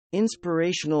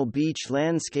Inspirational beach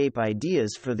landscape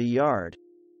ideas for the yard.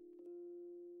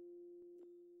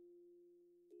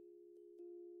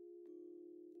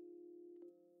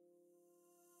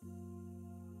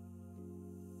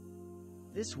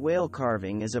 This whale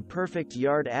carving is a perfect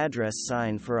yard address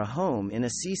sign for a home in a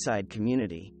seaside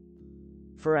community.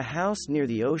 For a house near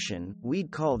the ocean,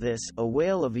 we'd call this a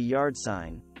whale of a yard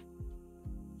sign.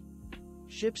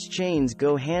 Ship's chains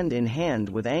go hand in hand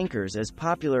with anchors as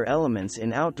popular elements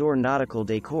in outdoor nautical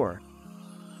decor.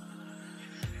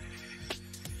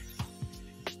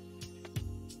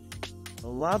 A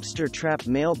lobster trap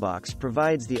mailbox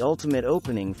provides the ultimate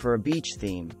opening for a beach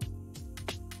theme.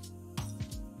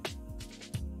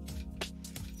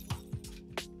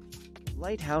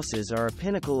 Lighthouses are a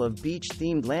pinnacle of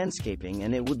beach-themed landscaping,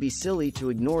 and it would be silly to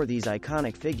ignore these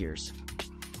iconic figures.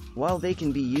 While they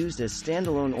can be used as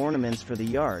standalone ornaments for the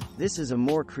yard, this is a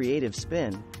more creative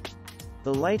spin.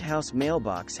 The Lighthouse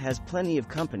Mailbox has plenty of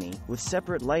company, with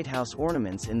separate lighthouse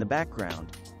ornaments in the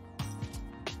background.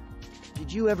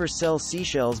 Did you ever sell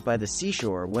seashells by the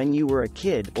seashore when you were a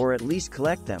kid, or at least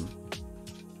collect them?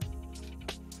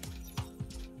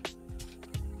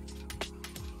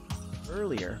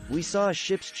 Earlier, we saw a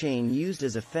ship's chain used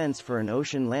as a fence for an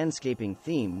ocean landscaping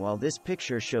theme, while this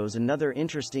picture shows another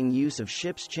interesting use of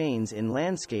ship's chains in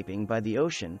landscaping by the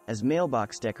ocean, as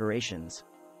mailbox decorations.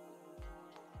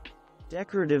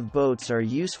 Decorative boats are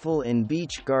useful in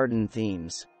beach garden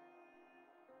themes.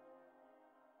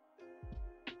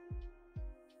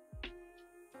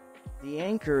 The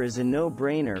anchor is a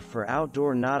no-brainer for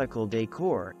outdoor nautical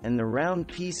decor, and the round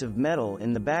piece of metal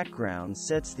in the background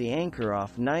sets the anchor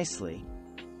off nicely.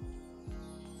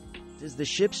 Does the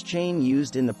ship's chain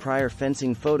used in the prior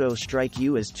fencing photo strike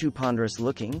you as too ponderous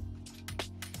looking?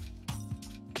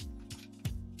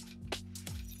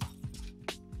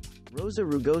 Rosa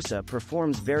rugosa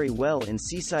performs very well in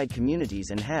seaside communities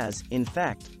and has, in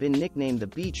fact, been nicknamed the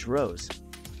beach rose.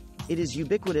 It is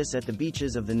ubiquitous at the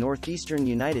beaches of the northeastern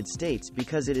United States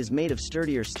because it is made of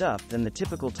sturdier stuff than the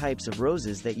typical types of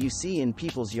roses that you see in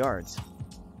people's yards.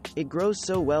 It grows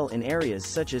so well in areas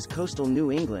such as coastal New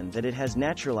England that it has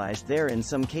naturalized there in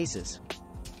some cases.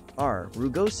 R.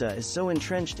 rugosa is so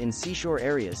entrenched in seashore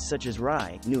areas such as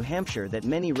Rye, New Hampshire that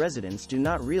many residents do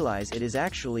not realize it is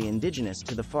actually indigenous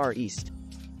to the Far East.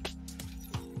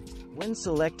 When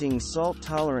selecting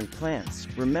salt-tolerant plants,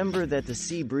 remember that the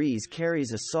sea breeze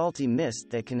carries a salty mist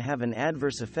that can have an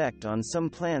adverse effect on some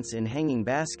plants in hanging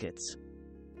baskets.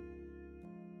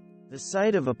 The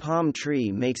sight of a palm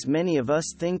tree makes many of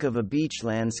us think of a beach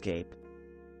landscape.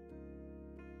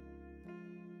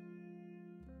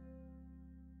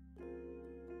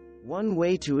 One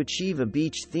way to achieve a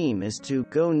beach theme is to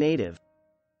go native.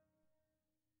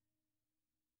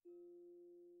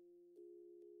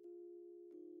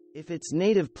 If it's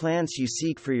native plants you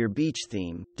seek for your beach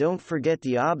theme, don't forget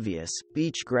the obvious,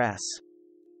 beach grass.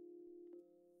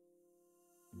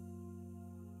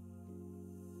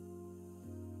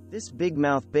 This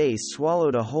big-mouth bass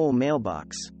swallowed a whole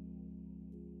mailbox.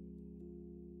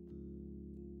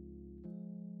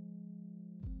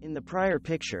 In the prior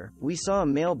picture, we saw a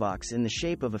mailbox in the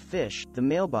shape of a fish. The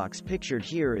mailbox pictured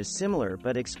here is similar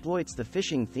but exploits the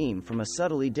fishing theme from a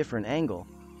subtly different angle.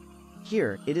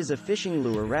 Here, it is a fishing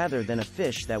lure rather than a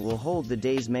fish that will hold the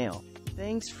day's mail.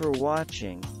 Thanks for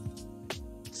watching.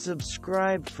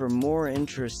 Subscribe for more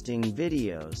interesting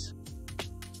videos.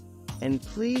 And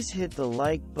please hit the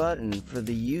like button for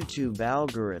the YouTube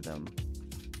algorithm.